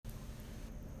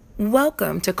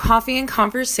Welcome to Coffee and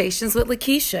Conversations with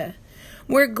Lakeisha.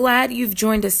 We're glad you've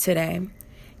joined us today.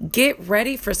 Get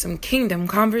ready for some kingdom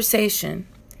conversation.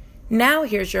 Now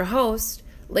here's your host,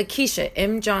 Lakeisha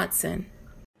M. Johnson.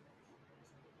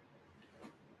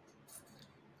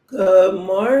 Good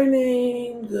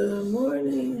morning. Good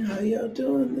morning. How y'all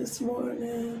doing this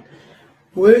morning?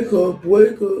 Wake up,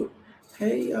 wake up.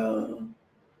 Hey y'all.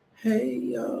 Hey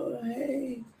y'all.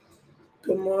 Hey.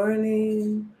 Good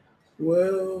morning.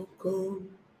 Welcome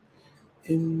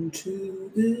into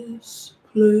this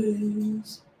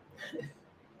place.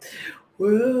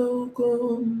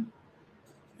 Welcome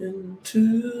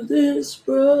into this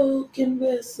broken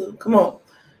vessel. Come on.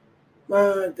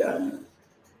 My God.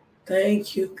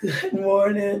 Thank you. Good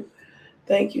morning.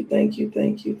 Thank you. Thank you.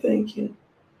 Thank you. Thank you.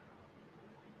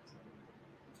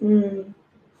 Hey,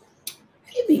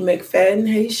 B.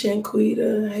 McFadden. Hey,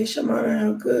 Shanquita. Hey, Shamana.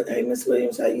 How good? Hey, Miss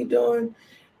Williams. How you doing?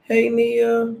 Hey,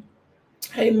 Nia.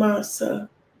 Hey, Masa.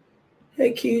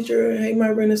 Hey, Kedra. Hey, my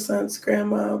Renaissance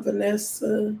grandma,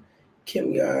 Vanessa.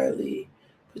 Kim Yarley.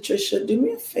 Patricia, do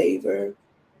me a favor.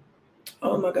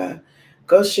 Oh, my God.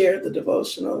 Go share the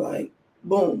devotional. Like,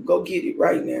 boom. Go get it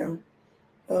right now.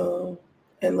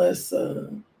 And let's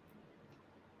get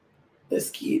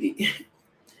it.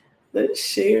 Let's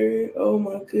share it. Oh,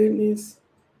 my goodness.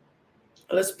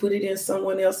 Let's put it in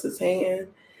someone else's hand.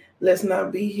 Let's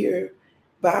not be here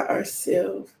by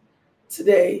ourselves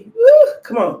today. Woo,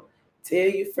 come on. Tell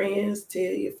your friends, tell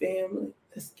your family.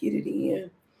 Let's get it in.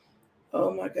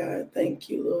 Oh my God. Thank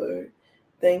you, Lord.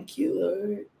 Thank you,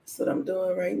 Lord. That's what I'm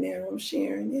doing right now. I'm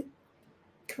sharing it.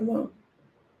 Come on.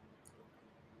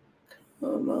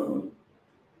 Come on.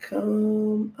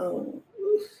 Come on.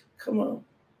 Oof, come on.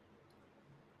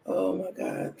 Oh my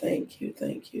God. Thank you.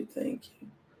 Thank you. Thank you.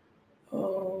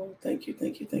 Oh, thank you,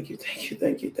 thank you, thank you, thank you,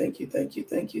 thank you, thank you, thank you,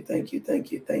 thank you, thank you,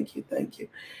 thank you, thank you, thank you.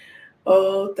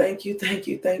 Oh, thank you, thank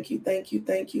you, thank you, thank you,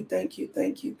 thank you, thank you,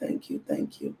 thank you, thank you,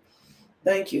 thank you.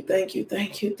 Thank you, thank you,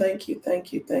 thank you, thank you,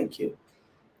 thank you, thank you.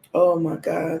 Oh my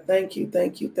God. Thank you,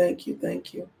 thank you, thank you,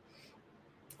 thank you.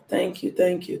 Thank you,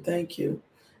 thank you, thank you.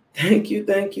 Thank you,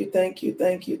 thank you, thank you,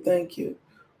 thank you, thank you.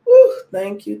 Woo!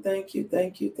 Thank you, thank you,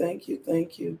 thank you, thank you,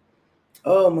 thank you.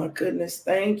 Oh my goodness.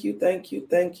 Thank you, thank you,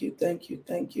 thank you, thank you,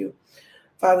 thank you.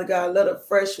 Father God, let a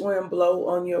fresh wind blow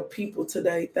on your people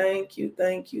today. Thank you,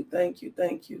 thank you, thank you,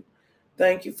 thank you.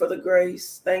 Thank you for the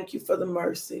grace. Thank you for the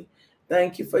mercy.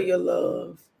 Thank you for your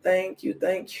love. Thank you,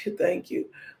 thank you, thank you.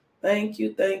 Thank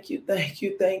you, thank you, thank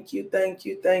you, thank you, thank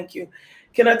you, thank you.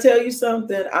 Can I tell you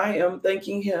something? I am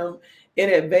thanking him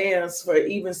in advance for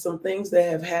even some things that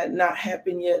have had not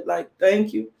happened yet. Like,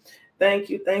 thank you, thank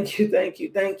you, thank you, thank you,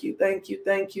 thank you, thank you,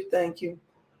 thank you, thank you.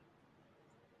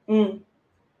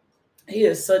 He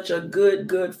is such a good,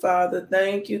 good father.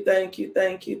 Thank you, thank you,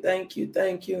 thank you, thank you,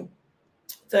 thank you.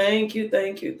 Thank you,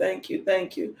 thank you, thank you,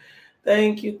 thank you.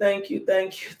 Thank you, thank you,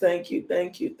 thank you, thank you,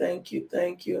 thank you, thank you,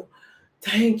 thank you.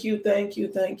 Thank you, thank you,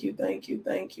 thank you, thank you,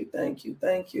 thank you, thank you,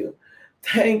 thank you.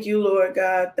 Thank you, Lord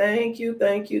God. Thank you,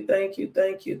 thank you, thank you,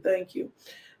 thank you, thank you.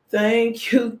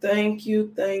 Thank you, thank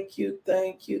you, thank you,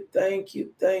 thank you, thank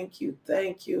you, thank you,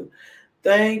 thank you.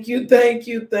 Thank you, thank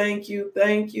you, thank you,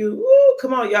 thank you. Woo,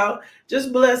 come on, y'all.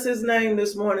 Just bless his name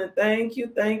this morning. Thank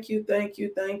you, thank you, thank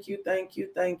you, thank you, thank you,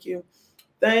 thank you.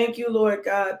 Thank you, Lord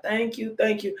God. Thank you,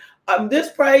 thank you.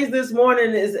 This praise this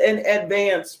morning is an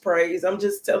advanced praise. I'm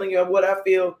just telling you what I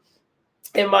feel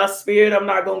in my spirit. I'm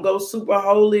not going to go super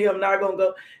holy. I'm not going to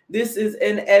go. This is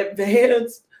an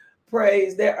advanced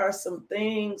praise. There are some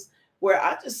things where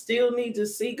I just still need to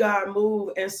see God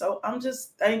move. And so I'm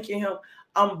just thanking him.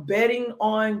 I'm betting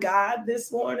on God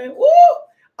this morning. Woo!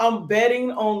 I'm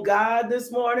betting on God this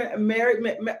morning.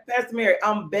 Pastor Mary,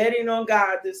 I'm betting on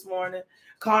God this morning.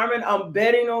 Carmen, I'm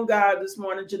betting on God this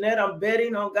morning. Jeanette, I'm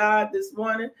betting on God this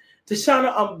morning.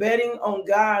 Tashana, I'm betting on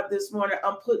God this morning.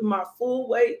 I'm putting my full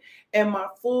weight and my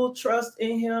full trust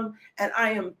in him. And I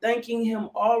am thanking him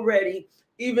already,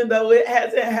 even though it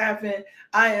hasn't happened.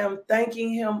 I am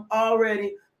thanking him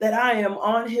already that I am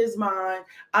on his mind.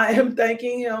 I am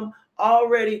thanking him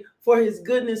already for his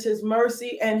goodness, his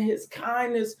mercy, and his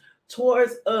kindness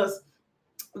towards us.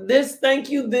 This thank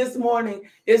you this morning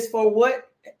is for what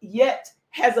yet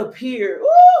has appeared. Woo!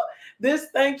 This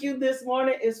thank you this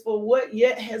morning is for what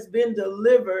yet has been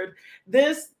delivered.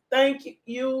 This thank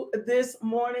you this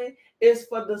morning is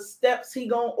for the steps he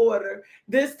gonna order.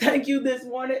 This thank you this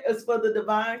morning is for the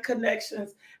divine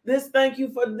connections. This thank you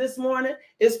for this morning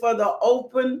is for the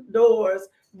open doors.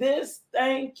 This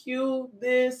thank you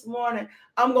this morning.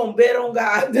 I'm going to bet on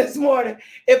God this morning.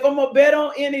 If I'm going to bet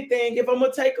on anything, if I'm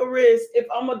going to take a risk, if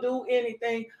I'm going to do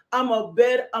anything, I'm going to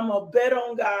bet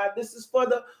on God. This is for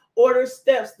the order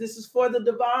steps. This is for the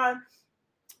divine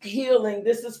healing.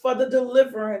 This is for the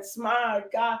deliverance. My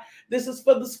God, this is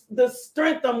for the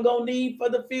strength I'm going to need for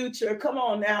the future. Come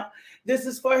on now. This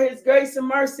is for his grace and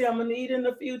mercy I'm going to need in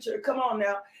the future. Come on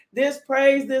now. This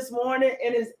praise this morning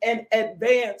and is an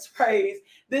advanced praise.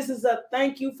 This is a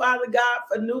thank you, Father God,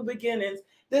 for new beginnings.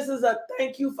 This is a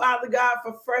thank you, Father God,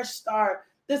 for fresh start.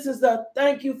 This is a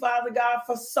thank you, Father God,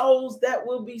 for souls that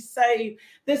will be saved.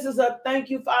 This is a thank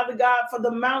you, Father God, for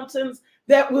the mountains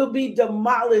that will be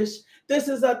demolished. This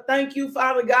is a thank you,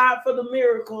 Father God, for the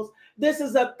miracles. This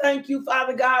is a thank you,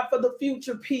 Father God, for the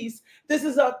future peace. This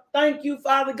is a thank you,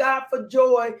 Father God, for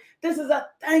joy. This is a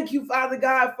thank you, Father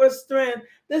God, for strength.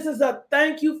 This is a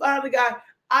thank you, Father God.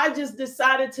 I just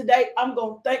decided today I'm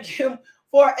going to thank him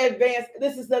for advance.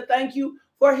 This is the thank you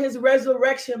for his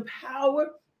resurrection power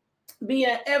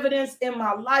being evidence in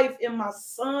my life, in my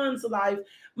son's life.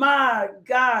 My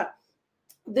God,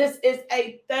 this is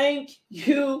a thank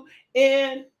you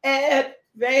in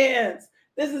advance.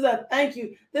 This is a thank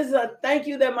you. This is a thank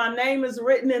you that my name is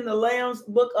written in the Lamb's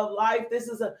book of life. This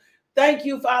is a thank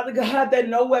you, Father God, that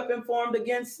no weapon formed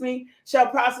against me shall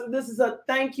prosper. This is a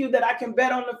thank you that I can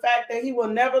bet on the fact that he will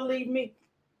never leave me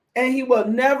and he will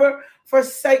never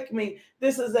forsake me.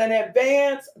 This is an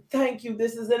advance thank you.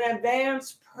 This is an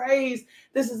advance praise.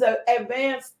 This is an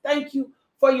advance thank you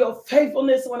for your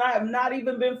faithfulness when I have not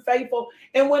even been faithful,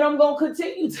 and when I'm going to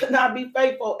continue to not be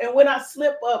faithful, and when I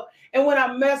slip up, and when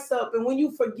I mess up, and when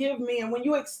you forgive me, and when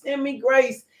you extend me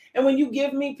grace, and when you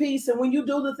give me peace, and when you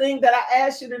do the thing that I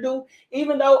asked you to do,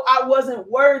 even though I wasn't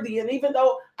worthy, and even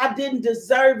though I didn't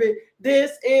deserve it.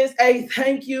 This is a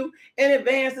thank you in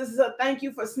advance. This is a thank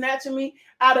you for snatching me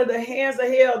out of the hands of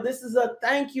hell. This is a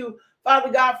thank you,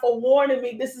 Father God, for warning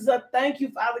me. This is a thank you,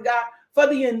 Father God, for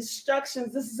the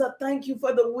instructions. This is a thank you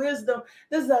for the wisdom.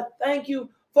 This is a thank you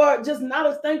for just not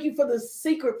a thank you for the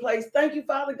secret place. Thank you,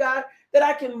 Father God, that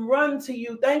I can run to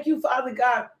you. Thank you, Father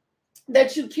God,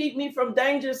 that you keep me from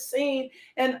danger seen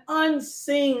and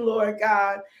unseen, Lord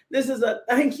God. This is a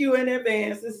thank you in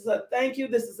advance. This is a thank you.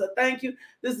 This is a thank you.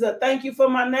 This is a thank you for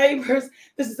my neighbors.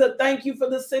 This is a thank you for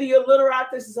the city of Little Rock.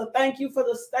 This is a thank you for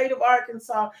the state of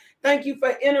Arkansas. Thank you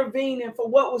for intervening for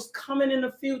what was coming in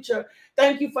the future.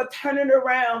 Thank you for turning it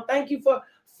around. Thank you for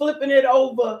flipping it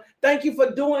over. Thank you for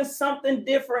doing something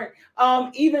different,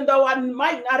 even though I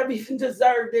might not have even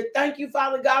deserved it. Thank you,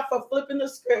 Father God, for flipping the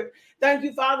script. Thank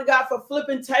you, Father God, for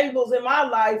flipping tables in my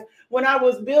life when I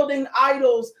was building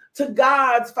idols to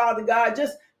gods, Father God.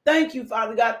 Just thank you,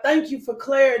 Father God. Thank you for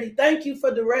clarity. Thank you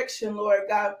for direction, Lord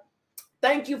God.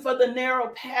 Thank you for the narrow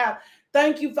path.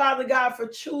 Thank you, Father God, for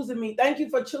choosing me. Thank you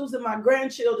for choosing my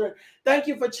grandchildren. Thank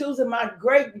you for choosing my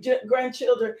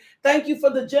great-grandchildren. Thank you for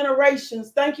the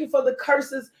generations. Thank you for the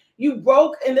curses you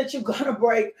broke and that you're going to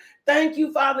break. Thank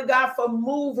you, Father God, for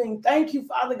moving. Thank you,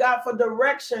 Father God, for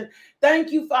direction.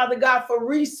 Thank you, Father God, for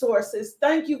resources.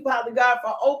 Thank you, Father God,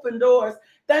 for open doors.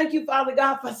 Thank you, Father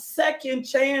God, for second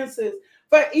chances,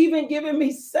 for even giving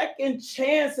me second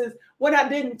chances when I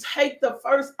didn't take the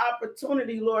first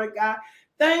opportunity, Lord God.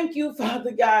 Thank you,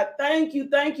 Father God. Thank you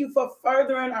for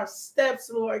furthering our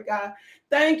steps, Lord God.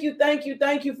 Thank you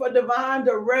for divine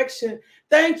direction.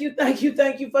 Thank you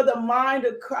for the mind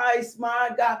of Christ, my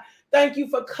God. Thank you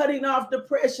for cutting off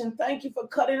depression. Thank you for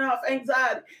cutting off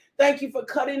anxiety. Thank you for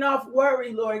cutting off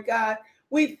worry, Lord God.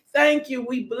 We thank you.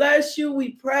 We bless you.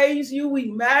 We praise you. We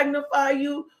magnify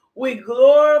you. We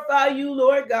glorify you,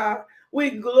 Lord God. We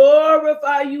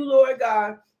glorify you, Lord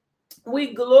God.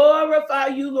 We glorify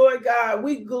you, Lord God.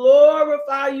 We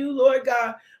glorify you, Lord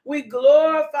God. We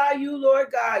glorify you,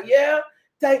 Lord God. Yeah.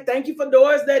 Thank you for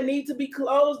doors that need to be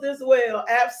closed as well.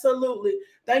 Absolutely.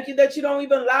 Thank you that you don't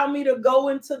even allow me to go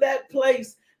into that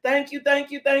place. Thank you. Thank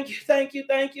you. Thank you. Thank you.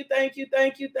 Thank you. Thank you.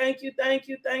 Thank you. Thank you. Thank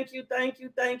you. Thank you. Thank you.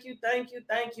 Thank you. Thank you.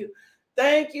 Thank you.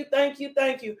 Thank you. Thank you.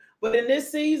 Thank you. But in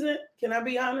this season, can I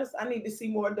be honest? I need to see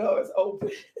more doors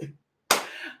open.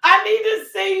 I need to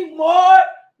see more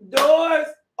doors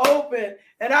open.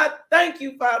 And I thank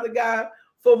you, Father God,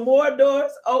 for more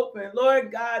doors open.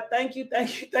 Lord God, thank you.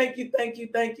 Thank you.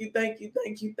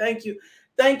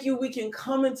 We can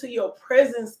come into your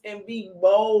presence and be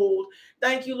bold.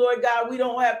 Thank you, Lord God. We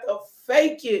don't have to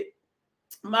fake it.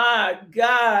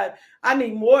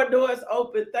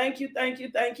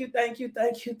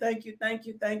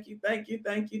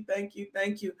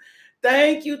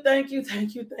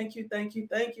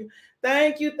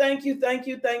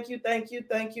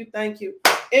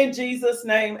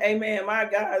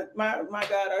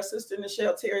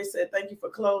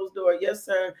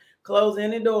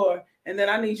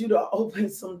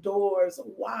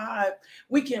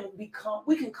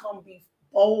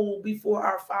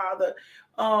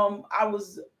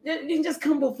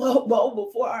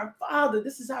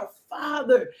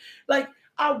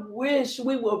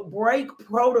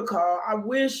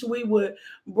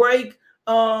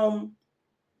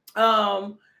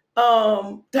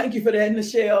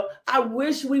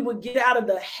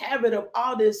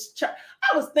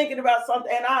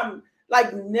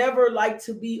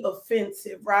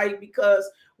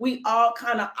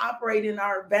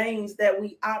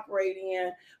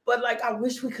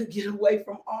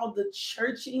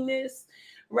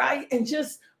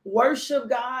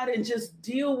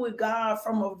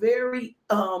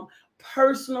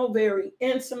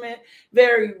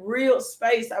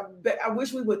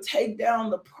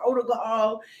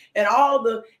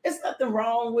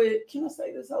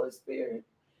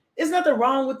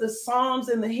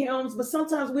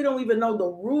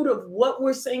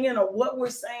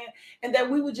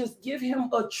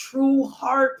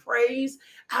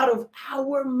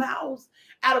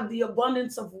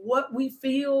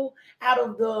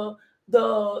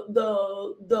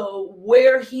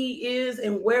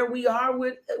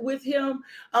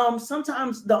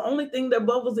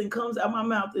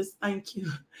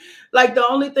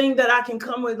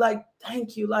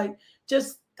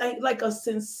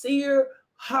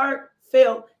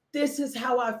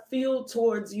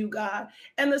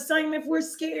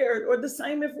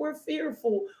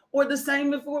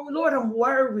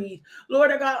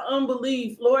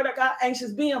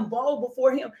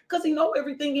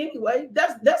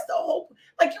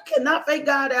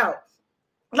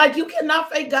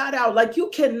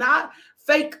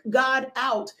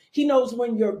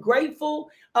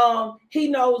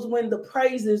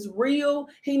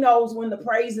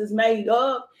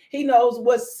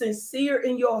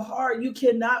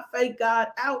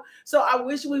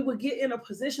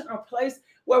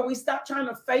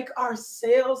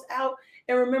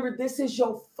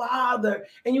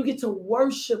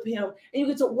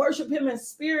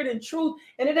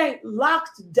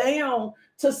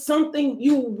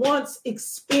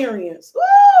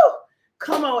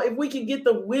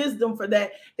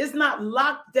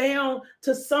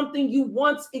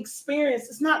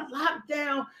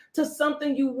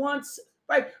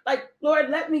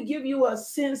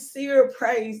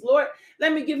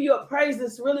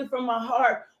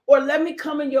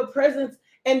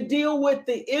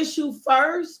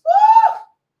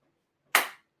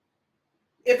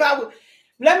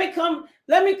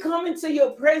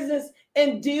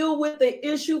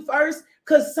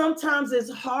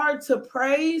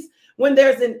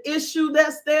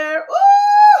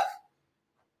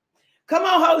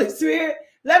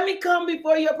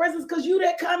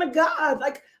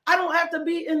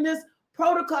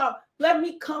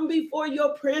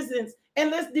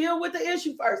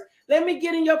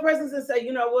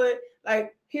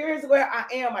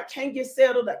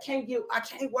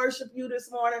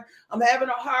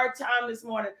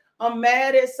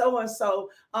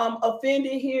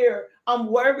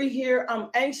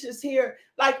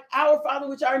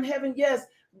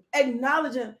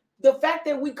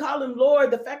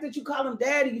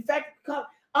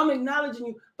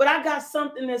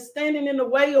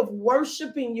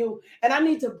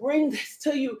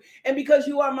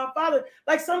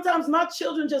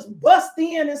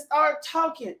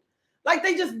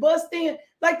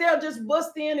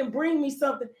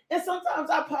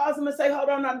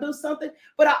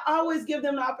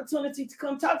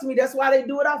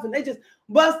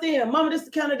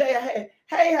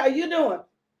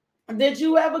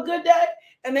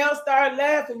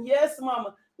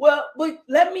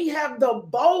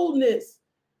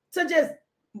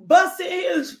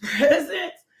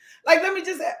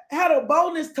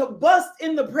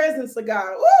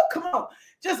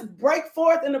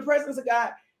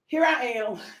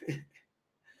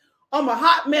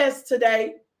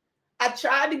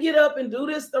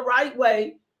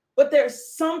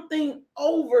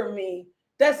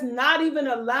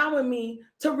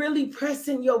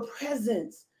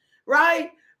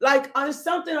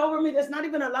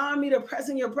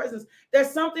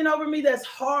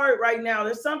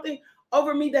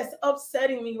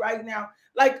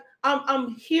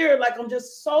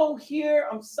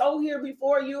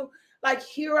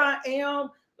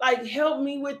 Like, help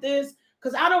me with this,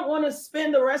 because I don't want to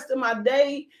spend the rest of my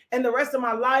day and the rest of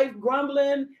my life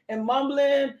grumbling and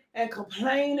mumbling and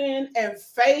complaining and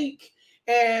fake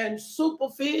and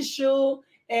superficial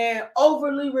and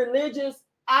overly religious.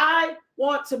 I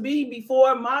want to be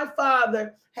before my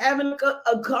Father having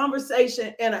a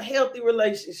conversation and a healthy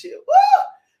relationship. Woo!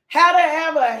 How to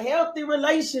have a healthy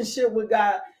relationship with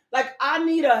God. Like, I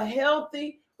need a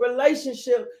healthy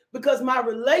relationship, because my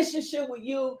relationship with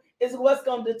you is what's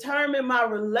going to determine my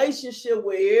relationship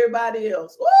with everybody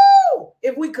else. Woo!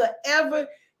 If we could ever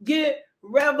get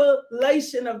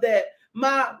revelation of that,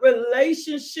 my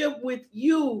relationship with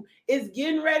you is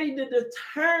getting ready to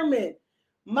determine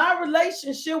my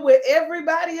relationship with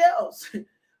everybody else.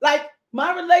 Like,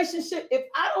 my relationship, if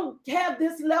I don't have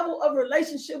this level of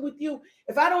relationship with you,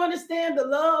 if I don't understand the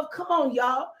love, come on,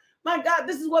 y'all. My God,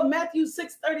 this is what Matthew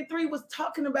 6:33 was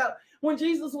talking about when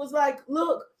Jesus was like,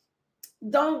 look,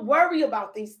 don't worry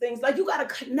about these things. Like, you got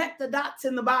to connect the dots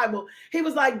in the Bible. He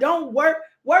was like, don't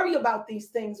worry about these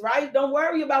things, right? Don't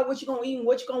worry about what you're going to eat and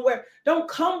what you're going to wear. Don't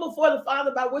come before the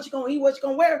Father about what you're going to eat, what you're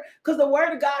going to wear, because the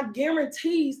word of God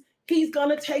guarantees he's going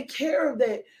to take care of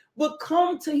that. But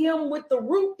come to him with the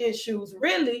root issues.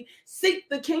 Really seek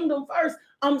the kingdom first.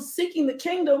 I'm seeking the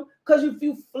kingdom because if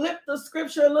you flip the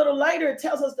scripture a little later, it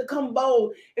tells us to come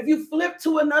bold. If you flip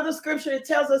to another scripture, it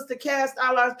tells us to cast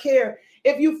all our care.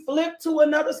 If you flip to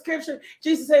another scripture,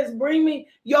 Jesus says, bring me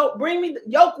yoke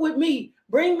with me.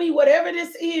 Bring me whatever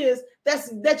this is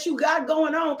that you got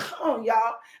going on. Come on,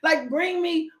 y'all. Like, bring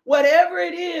me whatever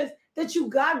it is that you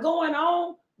got going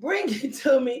on. Bring it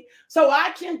to me so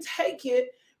I can take it,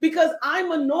 because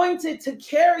I'm anointed to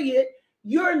carry it.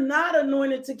 You're not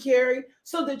anointed to carry,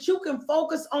 so that you can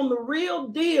focus on the real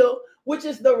deal, which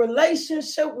is the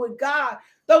relationship with God.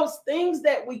 Those things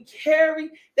that we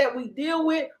carry, that we deal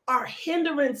with, are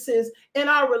hindrances in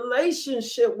our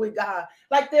relationship with God.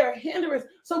 Like, they're hindrance.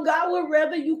 So God would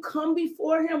rather you come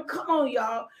before him, come on,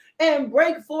 y'all, and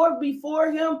break forth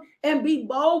before him and be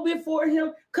bold before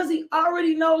him, because he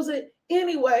already knows it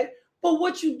anyway. But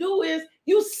what you do is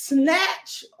you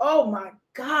snatch, oh my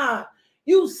God,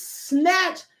 you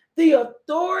snatch the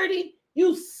authority,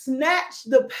 you snatch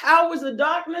the powers of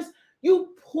darkness, you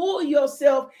pull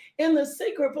yourself in the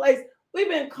secret place. We've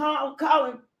been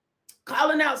calling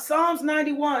out Psalms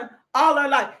 91 all our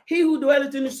life. He who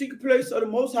dwelleth in the secret place of the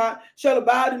Most High shall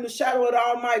abide in the shadow of the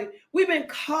Almighty. We've been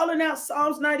calling out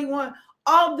Psalms 91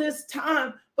 all this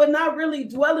time, but not really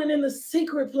dwelling in the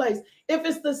secret place. If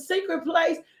it's the secret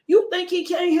place, you think he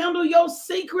can't handle your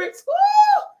secrets?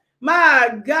 Woo!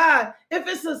 My God. If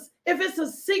it's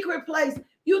a secret place,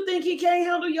 you think he can't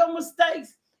handle your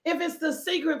mistakes? If it's the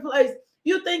secret place,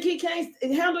 you think he can't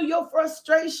handle your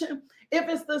frustration? If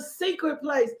it's the secret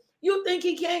place, you think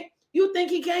he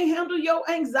can't handle your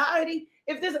anxiety?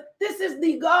 If this is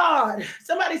the God.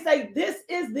 Somebody say, this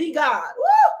is the God.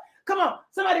 Woo! Come on.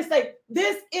 Somebody say,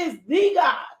 this is the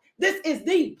God. This is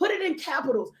the, put it in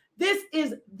capitals. This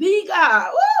is the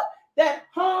God, woo, that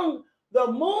hung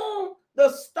the moon, the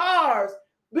stars,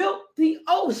 built the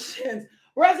oceans,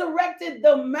 resurrected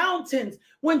the mountains.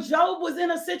 When Job was in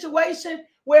a situation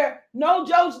where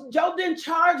Job didn't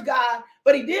charge God,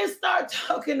 but he did start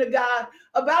talking to God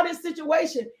about his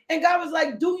situation. And God was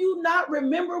like, do you not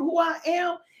remember who I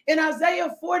am? In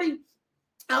Isaiah 40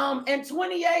 and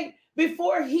 28,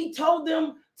 before he told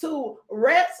them to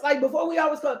rest, like before we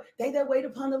always go, they that wait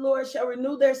upon the Lord shall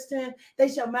renew their strength. They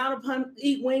shall mount upon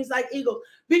wings like eagles.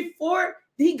 Before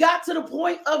he got to the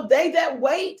point of they that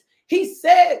wait, he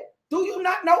said, do you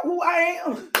not know who I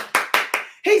am?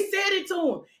 He said it to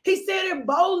him. He said it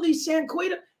boldly,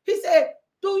 Shanquita. He said,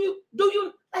 do you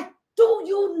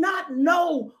not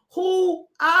know who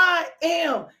I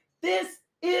am? This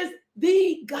is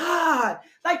the God.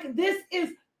 Like, this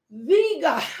is the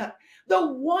God, the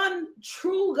one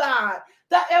true God,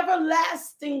 the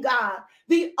everlasting God,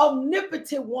 the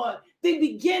omnipotent one, the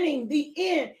beginning, the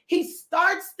end. He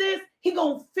starts this, he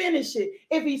gonna finish it.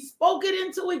 If he spoke it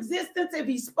into existence, if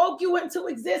he spoke you into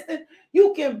existence,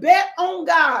 you can bet on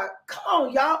God. Come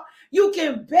on, y'all. You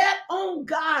can bet on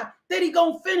God that he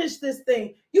gonna finish this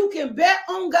thing. You can bet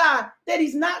on God that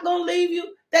he's not gonna leave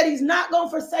you, that he's not gonna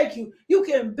forsake you. You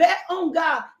can bet on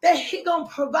God that he gonna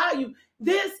provide you.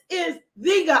 This is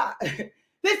the God.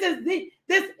 This is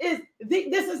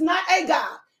not a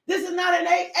God. This is not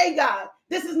a God.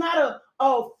 This is not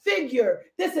a figure.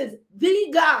 This is the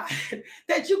God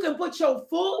that you can put your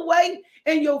full weight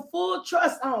and your full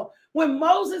trust on. When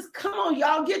Moses, come on,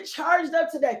 y'all, get charged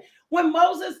up today. When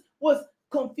Moses was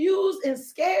confused and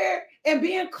scared and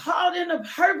being called into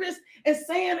purpose and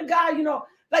saying to God,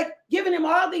 like giving him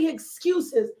all the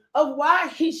excuses. of why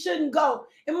he shouldn't go.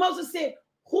 And Moses said,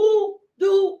 who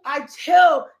do I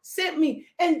tell sent me?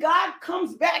 And God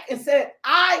comes back and said,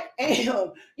 I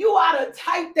am. You ought to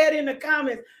type that in the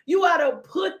comments. You ought to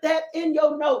put that in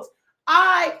your notes.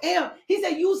 I am. He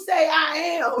said, you say I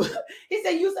am. He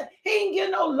said, you say. He didn't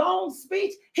give no long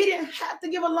speech. He didn't have to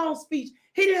give a long speech.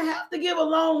 He didn't have to give a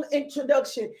long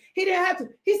introduction. He didn't have to.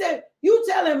 He said, you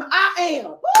tell him I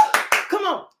am. Woo! Come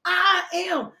on. I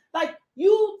am. Like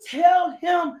you tell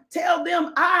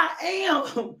them I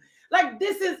am. Like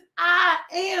this is I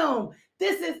am.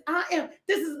 This is I am.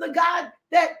 This is the God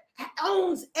that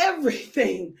owns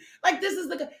everything. Like this is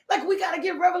the God. Like we got to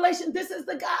get revelation. This is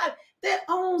the God that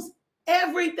owns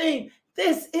everything.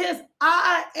 This is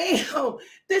I am.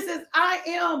 This is I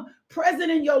am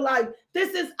present in your life.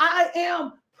 This is I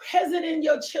am present in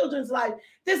your children's life.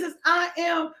 This is I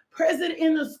am present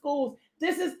in the schools.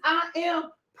 This is I am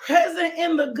present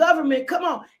in the government. Come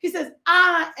on. He says,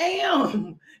 I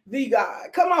am the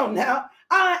God. Come on now.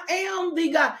 I am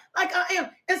the God. Like I am.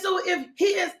 And so if he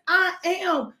is I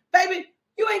am, baby,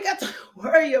 you ain't got to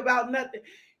worry about nothing.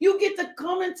 You get to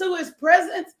come into his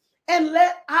presence and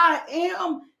let I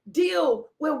am deal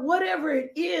with whatever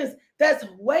it is that's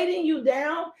weighting you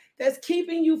down, that's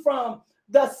keeping you from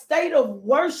the state of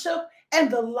worship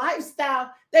and the lifestyle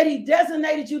that he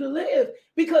designated you to live.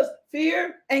 Because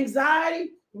fear,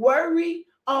 anxiety, worry,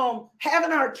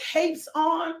 having our capes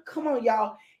on, come on,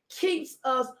 y'all, keeps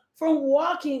us from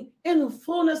walking in the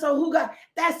fullness of who God.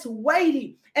 That's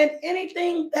weighty. And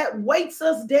anything that weights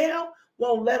us down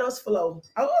won't let us flow.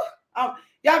 Y'all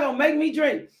gonna make me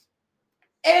drink.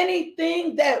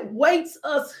 Anything that weights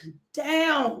us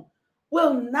down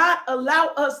will not allow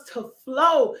us to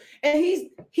flow. And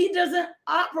he doesn't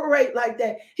operate like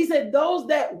that. He said, those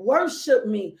that worship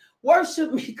me.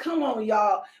 Come on,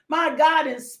 y'all. My God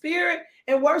in spirit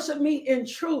and worship me in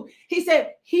truth. He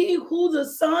said, he who the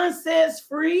Son says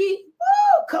free.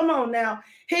 Woo, come on now.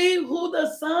 He who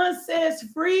the Son says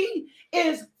free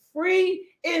is free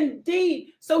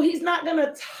indeed. So he's not going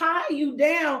to tie you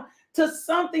down to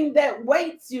something that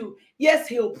weights you. Yes,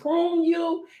 he'll prune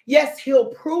you. Yes, he'll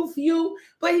proof you,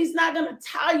 but he's not going to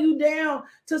tie you down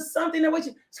to something that weights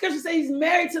you. Scripture says he's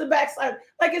married to the backslider.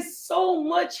 Like it's so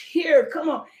much here. Come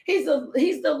on. He's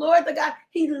the Lord, the God.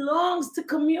 He longs to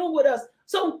commune with us.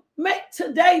 So make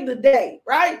today the day,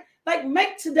 right? Like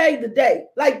make today the day.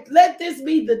 Like let this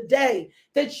be the day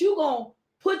that you're going to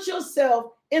put yourself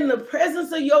in the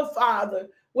presence of your Father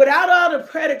without all the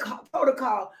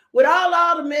protocol, without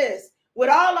all the mess, with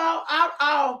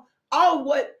all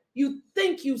what you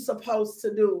think you're supposed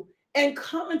to do, and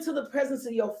come into the presence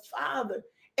of your Father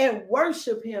and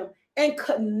worship him and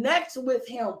connect with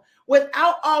him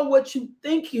without all what you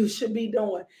think you should be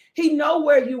doing. He knows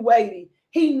where you're waiting.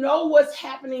 He knows what's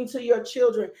happening to your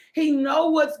children. He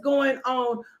knows what's going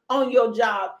on your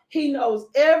job. He knows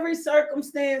every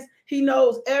circumstance. He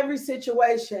knows every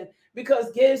situation.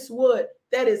 Because guess what?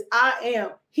 That is I am.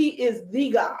 He is the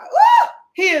God. Woo!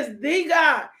 He is the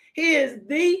God. He is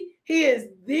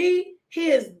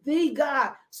the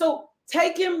God. So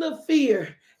take him the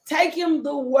fear. Take him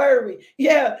the worry.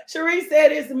 Yeah, Cherie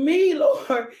said, it's me,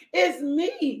 Lord. It's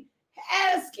me.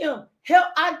 Ask him. Help.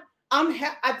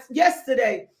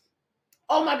 Yesterday,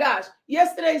 oh my gosh,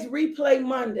 yesterday's replay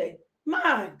Monday.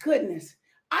 My goodness.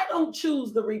 I don't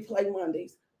choose the replay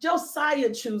Mondays.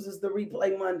 Josiah chooses the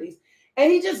replay Mondays. And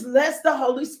he just lets the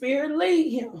Holy Spirit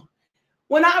lead him.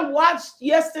 When I watched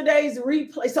yesterday's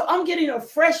replay, so I'm getting a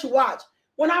fresh watch.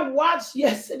 When I watched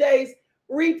yesterday's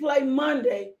replay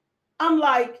Monday, I'm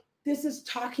like, this is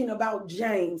talking about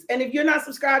James. And if you're not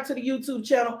subscribed to the YouTube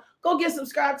channel, go get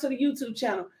subscribed to the YouTube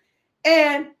channel.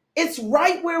 And it's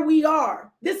right where we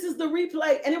are. This is the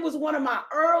replay. And it was one of my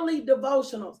early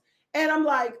devotionals. And I'm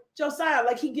like, Josiah,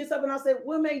 like he gets up and I said,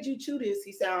 what made you choose this?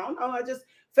 He said, I don't know. I just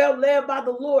felt led by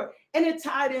the Lord. And it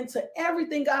tied into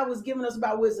everything God was giving us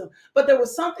about wisdom. But there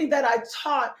was something that I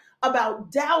taught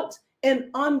about doubt and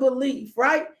unbelief,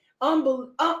 right?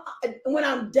 When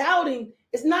I'm doubting,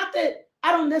 it's not that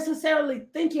I don't necessarily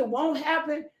think it won't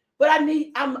happen, but I'm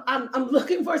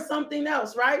looking for something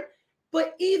else, right?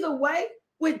 But either way,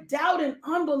 with doubt and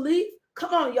unbelief,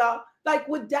 come on, y'all. Like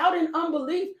with doubt and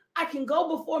unbelief, I can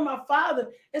go before my Father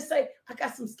and say, I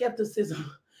got some skepticism.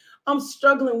 I'm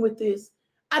struggling with this.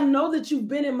 I know that you've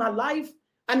been in my life.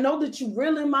 I know that you're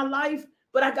real in my life,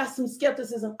 but I got some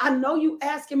skepticism. I know you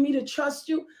asking me to trust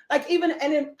you. Like I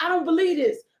don't believe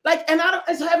this. Like, and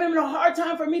it's having a hard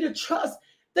time for me to trust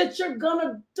that you're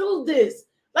gonna do this.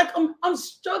 Like I'm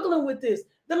struggling with this.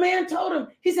 The man told him,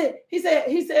 he said, do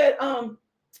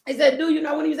you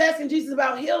know when he was asking Jesus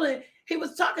about healing, he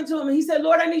was talking to him and he said,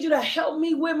 Lord, I need you to help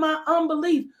me with my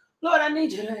unbelief. Lord, I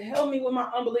need you to help me with my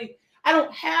unbelief. I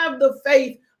don't have the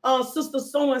faith Sister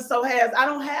so-and-so has. I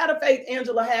don't have the faith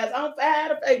Angela has. I don't have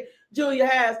the faith Julia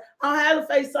has. I don't have the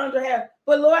faith Sandra has.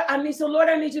 But Lord, I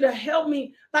need you to help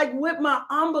me like with my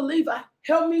unbelief.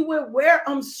 Help me with where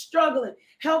I'm struggling.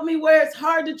 Help me where it's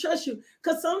hard to trust you.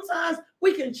 Because sometimes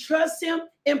we can trust him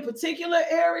in particular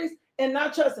areas and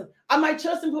not trust him. I might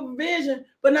trust him for provision,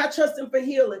 but not trust him for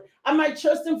healing. I might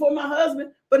trust him for my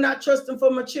husband, but not trust him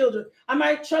for my children. I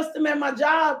might trust him at my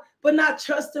job, but not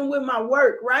trust him with my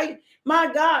work, right?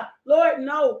 My God, Lord,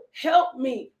 no, help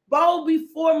me. Bow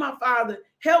before my Father.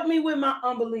 Help me with my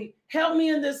unbelief. Help me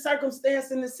in this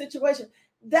circumstance, in this situation.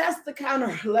 That's the kind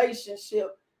of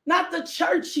relationship. Not the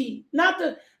churchy, not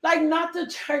the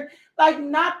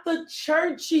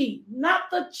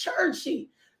churchy,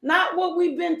 not what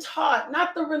we've been taught,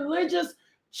 not the religious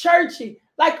churchy,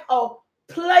 like a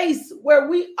place where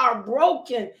we are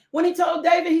broken. When he told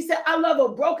David, he said, I love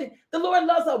a broken. The Lord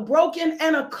loves a broken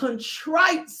and a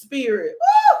contrite spirit.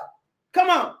 Woo! Come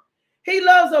on. He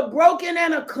loves a broken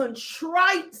and a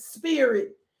contrite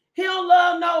spirit. He don't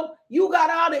love no, you got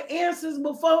all the answers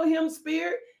before him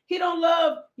spirit. He don't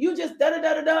love you just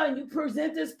da-da-da-da-da and you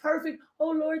present this perfect,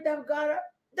 oh Lord, that God,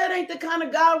 that ain't the kind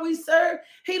of God we serve.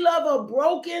 He love a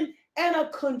broken and a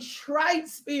contrite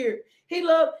spirit.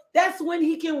 That's when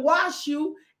he can wash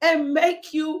you and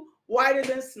make you whiter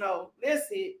than snow. That's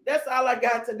it. That's all I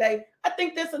got today. I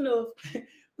think that's enough.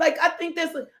 I think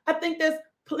there's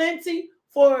plenty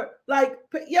for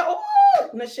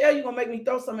Nichelle, you're gonna make me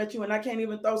throw something at you, and I can't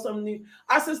even throw something new.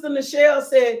 Our sister Nichelle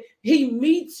said he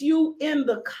meets you in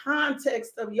the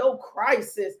context of your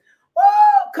crisis.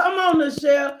 Oh, come on,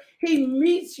 Nichelle. He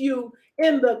meets you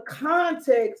in the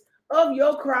context of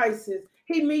your crisis.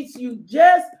 He meets you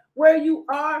just where you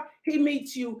are. He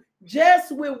meets you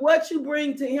just with what you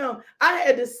bring to him. I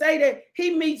had to say that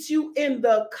he meets you in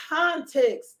the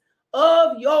context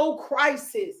of your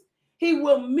crisis. He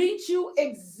will meet you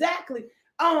exactly.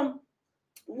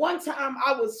 One time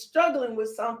I was struggling with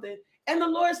something and the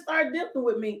Lord started dealing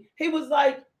with me. He was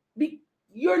like,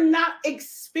 you're not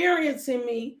experiencing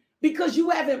me because you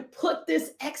haven't put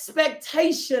this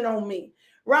expectation on me,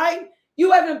 right?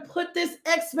 You haven't put this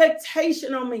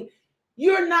expectation on me.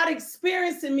 You're not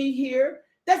experiencing me here.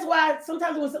 That's why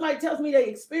sometimes when somebody tells me they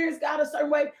experience God a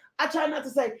certain way, I try not to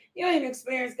say, you ain't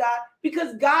experienced God,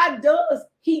 because God does.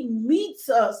 He meets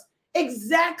us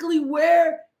exactly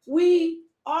where we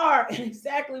are and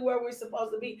exactly where we're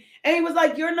supposed to be. And he was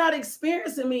like, you're not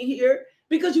experiencing me here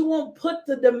because you won't put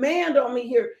the demand on me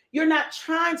here. You're not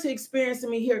trying to experience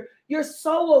me here. You're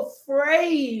so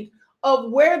afraid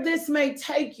of where this may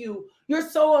take you. You're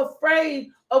so afraid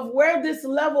of where this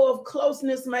level of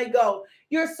closeness may go.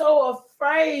 You're so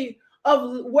afraid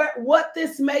of what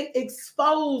this may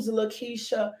expose,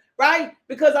 Lakeisha, right?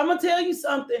 Because I'm going to tell you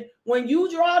something. When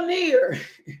you draw near,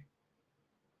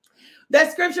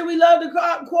 that scripture we love to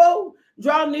quote,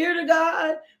 draw near to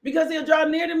God because he'll draw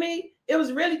near to me. It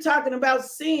was really talking about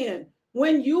sin.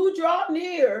 When you draw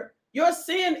near, your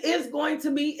sin is going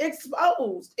to be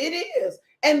exposed. It is.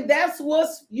 And that's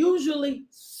what's usually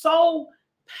so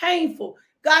painful.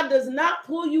 God does not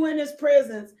pull you in his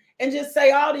presence and just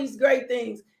say all these great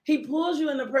things. He pulls you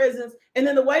in the presence, and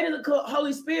then the weight of the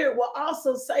Holy Spirit will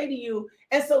also say to you.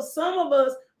 And so some of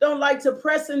us don't like to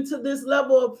press into this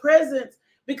level of presence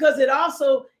because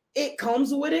it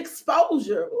comes with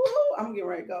exposure. Ooh, I'm getting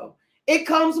ready to go. It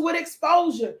comes with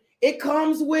exposure. It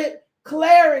comes with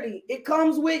clarity. It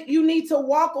comes with, you need to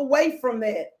walk away from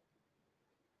that.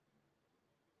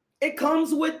 It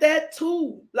comes with that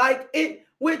too. It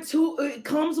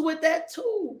comes with that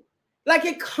too.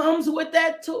 It comes with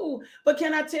that too. But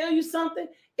can I tell you something?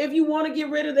 If you want to get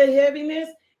rid of the heaviness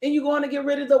and you want to get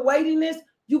rid of the weightiness,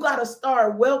 you got to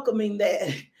start welcoming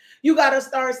that. You got to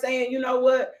start saying, you know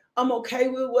what? I'm okay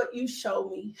with what you show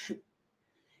me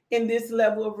in this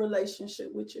level of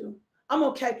relationship with you. I'm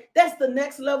okay. That's the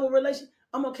next level of relationship.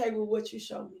 I'm okay with what you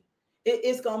show me.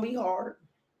 It's going to be hard.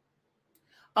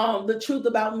 The truth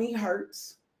about me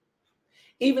hurts.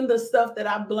 Even the stuff that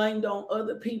I blamed on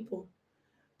other people.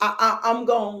 I'm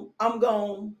going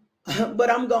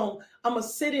to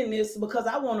sit in this because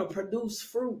I want to produce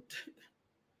fruit.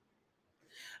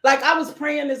 I was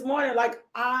praying this morning,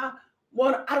 I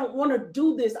don't want to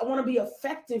do this. I want to be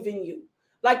effective in you.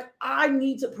 I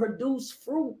need to produce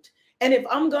fruit. And if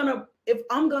I'm going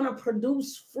to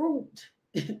produce fruit,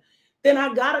 then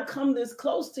I got to come this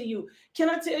close to you.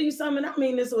 Can I tell you something? I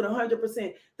mean this with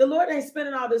 100%. The Lord ain't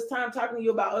spending all this time talking to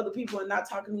you about other people and not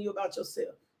talking to you about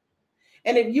yourself.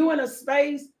 And if you're in a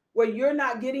space where you're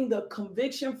not getting the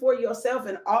conviction for yourself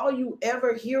and all you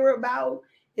ever hear about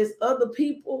is other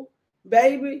people,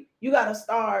 Baby, you got to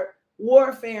start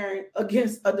warfaring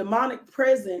against a demonic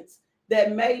presence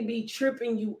that may be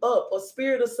tripping you up, a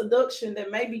spirit of seduction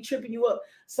that may be tripping you up,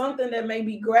 something that may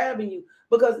be grabbing you,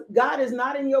 because God is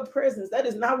not in your presence. That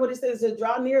is not what it says to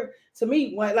draw near to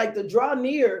me. Like the draw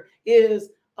near is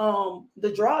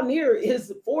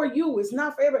for you. It's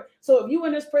not for everybody. So if you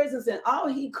in his presence and all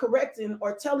he correcting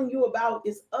or telling you about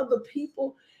is other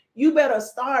people, you better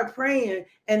start praying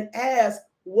and ask,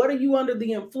 what are you under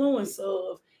the influence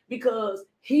of? Because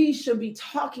he should be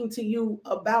talking to you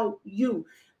about you.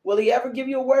 Will he ever give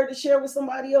you a word to share with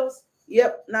somebody else?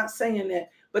 Yep, not saying that.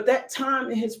 But that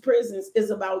time in his presence is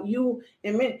about you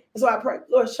and me. So I pray,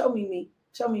 Lord, show me me.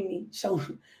 Show me me. Show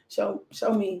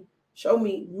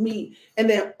me. And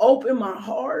then open my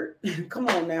heart. Come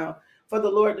on now. For the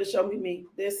Lord to show me.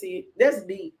 That's it. That's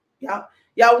deep. Y'all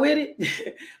with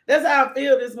it? That's how I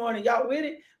feel this morning. Y'all with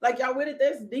it? Like y'all with it?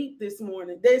 That's deep this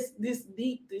morning. This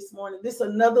deep this morning. This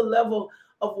another level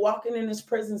of walking in his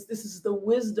presence. This is the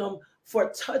wisdom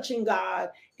for touching God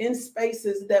in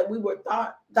spaces that we were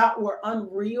thought were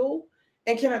unreal.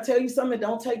 And can I tell you something? It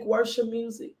don't take worship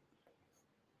music.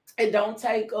 It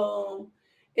take a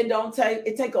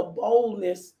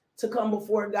boldness to come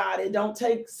before God. It don't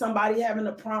take somebody having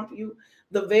to prompt you.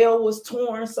 The veil was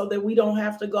torn so that we don't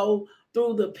have to go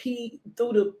through the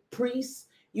priest.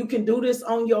 You can do this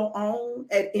on your own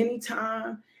at any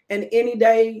time and any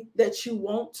day that you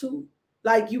want to.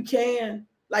 Like you can.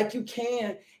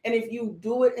 And if you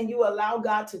do it and you allow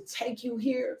God to take you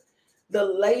here, the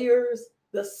layers,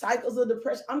 the cycles of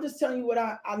depression, I'm just telling you what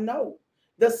I know.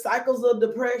 The cycles of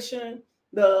depression,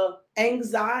 the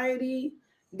anxiety,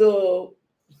 the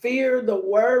fear, the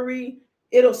worry,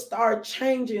 it'll start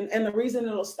changing. And the reason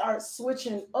it'll start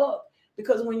switching up,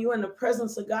 because when you're in the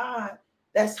presence of God,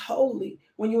 that's holy.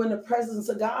 When you're in the presence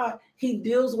of God, he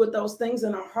deals with those things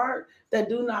in our heart that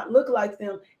do not look like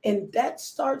them. And that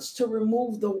starts to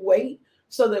remove the weight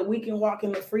so that we can walk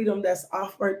in the freedom that's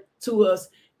offered to us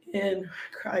in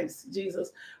Christ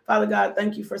Jesus. Father God,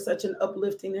 thank you for such an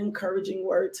uplifting, encouraging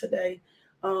word today.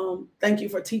 Thank you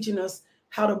for teaching us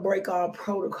how to break our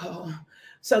protocol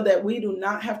so that we do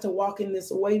not have to walk in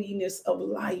this weightiness of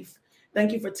life.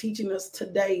 Thank you for teaching us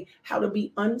today how to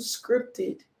be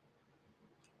unscripted,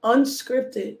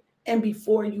 and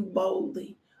before you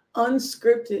boldly,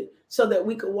 unscripted, so that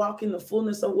we could walk in the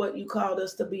fullness of what you called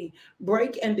us to be.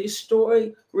 Break and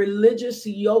destroy religious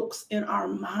yokes in our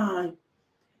mind.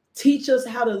 Teach us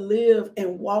how to live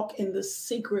and walk in the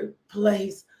secret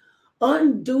place.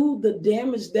 Undo the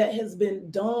damage that has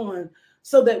been done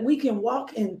so that we can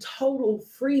walk in total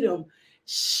freedom.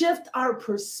 Shift our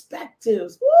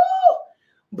perspectives. Woo!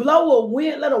 Blow a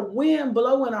wind, let a wind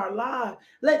blow in our lives.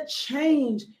 Let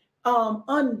change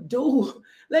undo.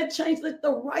 Let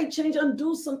the right change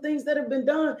undo some things that have been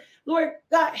done. Lord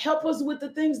God, help us with the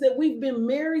things that we've been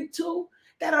married to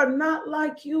that are not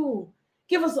like you.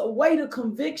 Give us a weight of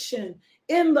conviction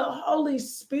in the Holy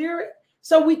Spirit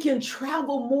so we can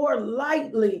travel more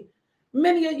lightly.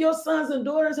 Many of your sons and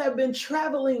daughters have been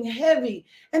traveling heavy,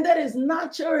 and that is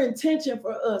not your intention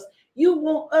for us. You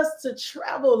want us to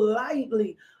travel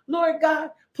lightly. Lord God,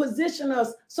 position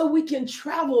us so we can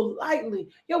travel lightly.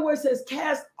 Your word says,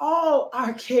 cast all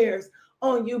our cares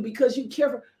on you because you care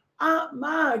for.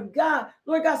 My God,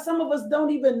 Lord God, some of us don't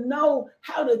even know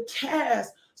how to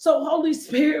cast. So Holy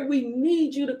Spirit, we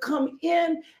need you to come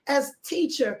in as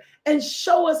teacher and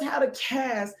show us how to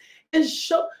cast, and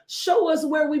show us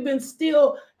where we've been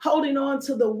still holding on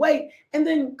to the weight, and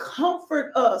then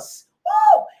comfort us,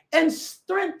 and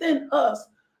strengthen us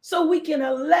so we can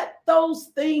let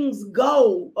those things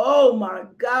go. Oh my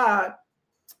God.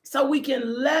 So we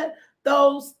can let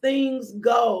those things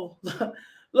go.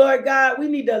 Lord God, we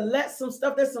need to let some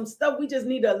stuff. There's some stuff we just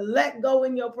need to let go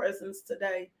in your presence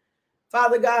today.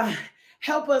 Father God,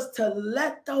 help us to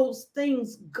let those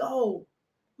things go.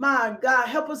 My God,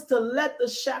 help us to let the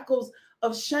shackles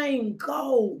of shame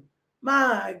go.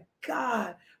 My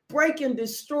God, break and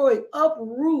destroy,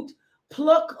 uproot,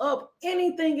 pluck up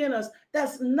anything in us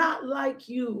that's not like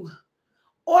you.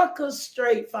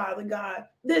 Orchestrate, Father God,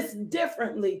 this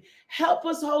differently. Help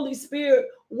us, Holy Spirit,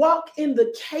 walk in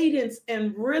the cadence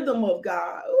and rhythm of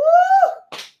God.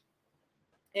 Woo!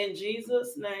 In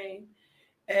Jesus' name,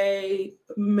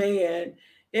 amen.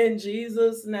 In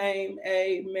Jesus' name,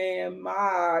 amen.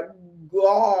 My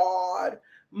God,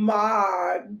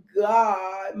 my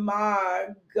God, my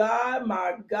God,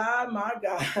 my God, my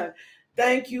God.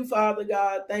 Thank you, Father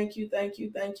God. Thank you, thank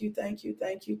you, thank you, thank you,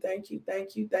 thank you, thank you,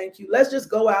 thank you, thank you. Let's just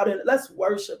go out and let's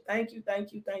worship. Thank you,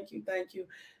 thank you, thank you, thank you.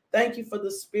 Thank you for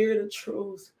the spirit of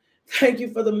truth. Thank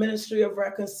you for the ministry of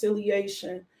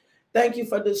reconciliation. Thank you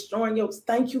for destroying yokes.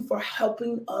 Thank you for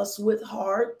helping us with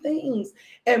hard things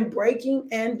and breaking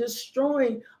and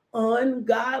destroying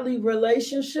ungodly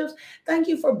relationships. Thank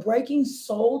you for breaking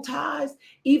soul ties,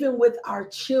 even with our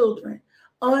children.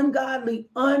 Ungodly,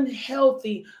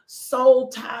 unhealthy soul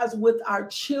ties with our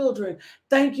children.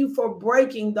 Thank you for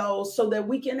breaking those so that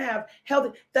we can have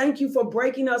healthy. Thank you for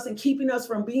breaking us and keeping us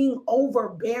from being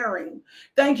overbearing.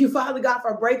 Thank you, Father God,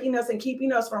 for breaking us and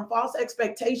keeping us from false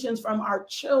expectations from our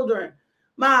children.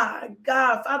 My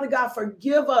God, Father God,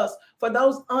 forgive us for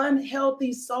those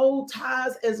unhealthy soul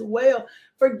ties as well.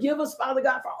 Forgive us, Father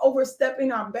God, for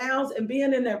overstepping our bounds and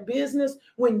being in their business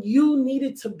when you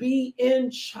needed to be in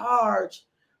charge.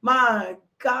 My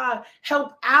God,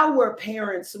 help our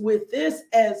parents with this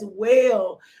as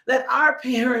well. Let our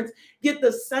parents get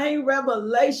the same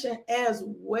revelation as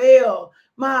well.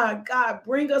 My God,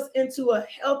 bring us into a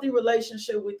healthy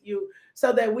relationship with you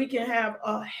so that we can have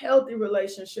a healthy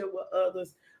relationship with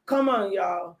others. Come on,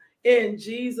 y'all. In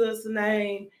Jesus'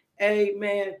 name,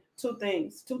 amen. Two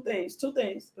things. If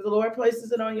the Lord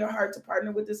places it on your heart to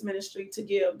partner with this ministry to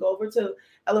give, go over to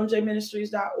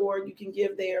lmjministries.org. You can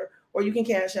give there, or you can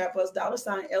cash app us,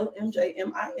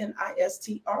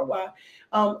 $LMJMINISTRY,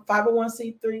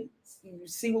 501c3. You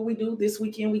see what we do this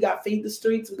weekend. We got Feed the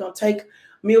Streets. We're going to take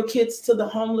meal kits to the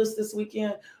homeless this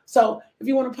weekend. So if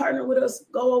you want to partner with us,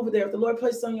 go over there. If the Lord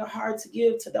places on your heart to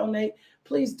give, to donate,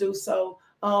 please do so.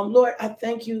 Lord, I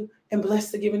thank you and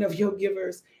bless the giving of your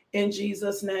givers in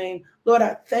Jesus' name. Lord,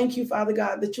 I thank you, Father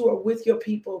God, that you are with your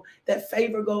people, that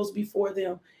favor goes before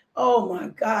them. Oh my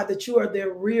God, that you are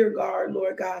their rear guard,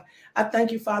 Lord God. I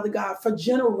thank you, Father God, for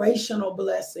generational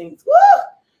blessings. Woo!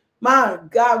 My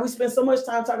God, we spend so much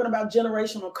time talking about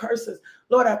generational curses.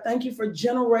 Lord, I thank you for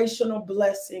generational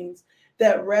blessings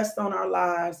that rest on our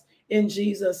lives. In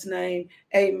Jesus' name,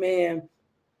 amen.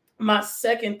 My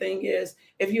second thing is,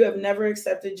 if you have never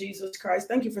accepted Jesus Christ,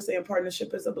 thank you for saying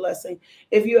partnership is a blessing.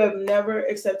 If you have never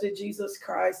accepted Jesus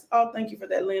Christ, oh, thank you for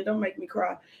that, Lynn. Don't make me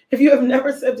cry. If you have never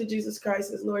accepted Jesus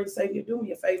Christ as Lord and Savior, do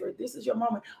me a favor. This is your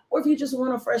moment. Or if you just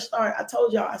want a fresh start, I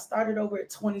told y'all I started over at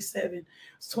 27. I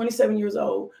was 27 years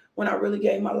old when I really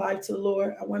gave my life to the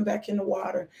Lord. I went back in the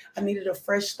water. I needed a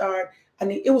fresh start.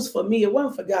 It was for me. It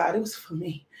wasn't for God. It was for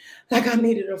me. Like I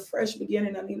needed a fresh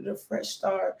beginning. I needed a fresh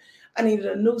start. I needed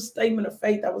a new statement of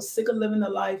faith. I was sick of living the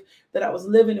life that I was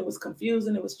living. It was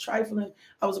confusing. It was trifling.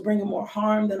 I was bringing more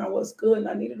harm than I was good. And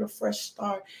I needed a fresh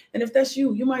start. And if that's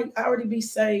you, you might already be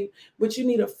saved, but you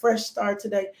need a fresh start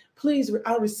today. Please,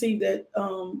 I received that,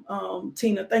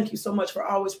 Tina. Thank you so much for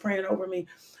always praying over me.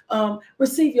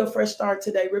 Receive your fresh start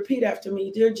today. Repeat after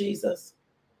me. Dear Jesus,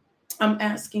 I'm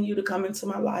asking you to come into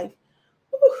my life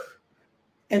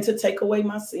and to take away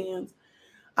my sins.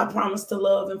 I promise to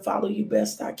love and follow you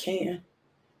best I can.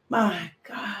 My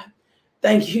God.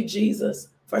 Thank you, Jesus,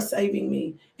 for saving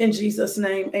me. In Jesus'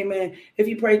 name, amen. If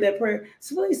you prayed that prayer,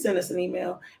 so please send us an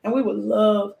email, and we would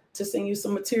love to send you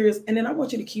some materials. And then I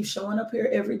want you to keep showing up here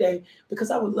every day, because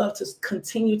I would love to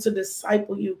continue to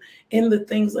disciple you in the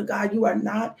things of God. You are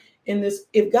not in this.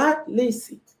 If God,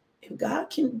 listen, if God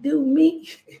can do me.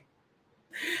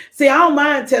 See, I don't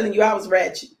mind telling you I was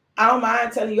ratchet. I don't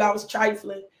mind telling you I was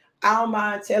trifling. I don't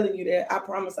mind telling you that. I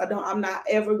promise I don't. I'm not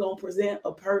ever going to present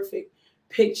a perfect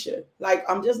picture. Like,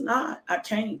 I'm just not. I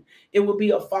can't. It would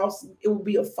be a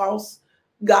false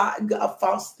God, a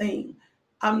false thing.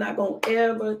 I'm not going to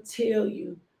ever tell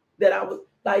you that I would,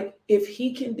 like, if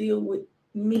he can deal with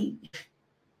me,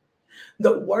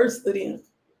 the worst of them,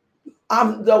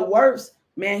 I'm the worst,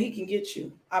 man, he can get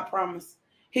you. I promise.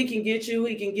 He can get you.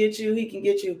 He can get you. He can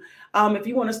get you. If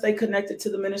you want to stay connected to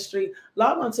the ministry,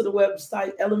 log on to the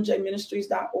website,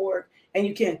 lmjministries.org. And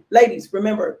you can, ladies,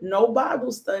 remember, no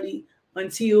Bible study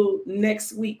until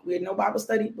next week. We had no Bible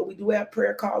study, but we do have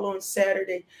prayer call on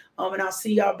Saturday. And I'll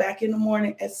see y'all back in the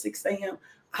morning at 6 a.m.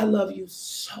 I love you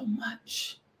so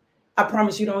much. I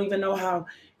promise you don't even know how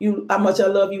much I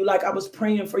love you. Like, I was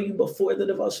praying for you before the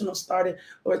devotional started.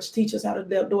 Lord, teach us how to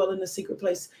dwell in the secret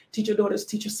place. Teach your daughters,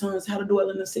 teach your sons how to dwell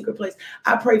in the secret place.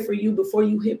 I pray for you before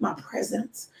you hit my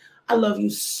presence. I love you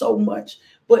so much.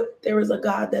 But there is a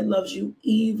God that loves you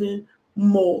even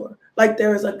more. Like,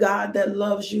 there is a God that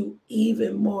loves you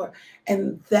even more.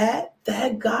 And that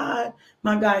God,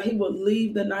 my God, he will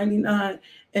leave the 99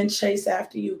 and chase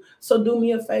after you. So do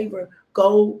me a favor.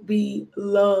 Go be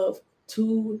loved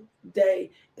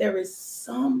today. There is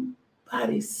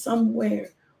somebody somewhere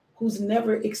who's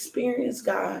never experienced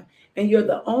God, and you're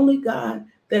the only God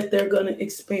that they're going to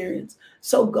experience.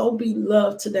 So go be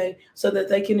loved today so that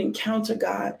they can encounter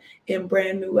God in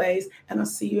brand new ways. And I'll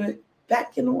see you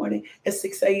back in the morning at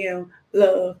 6 a.m.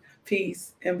 Love.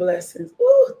 peace, and blessings.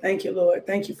 Ooh, thank you, Lord.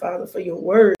 Thank you, Father, for your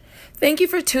word. Thank you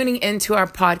for tuning into our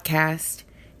podcast.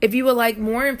 If you would like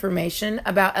more information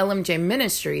about LMJ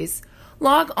Ministries,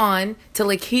 log on to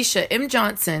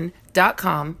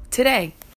LakeishaMJohnson.com today.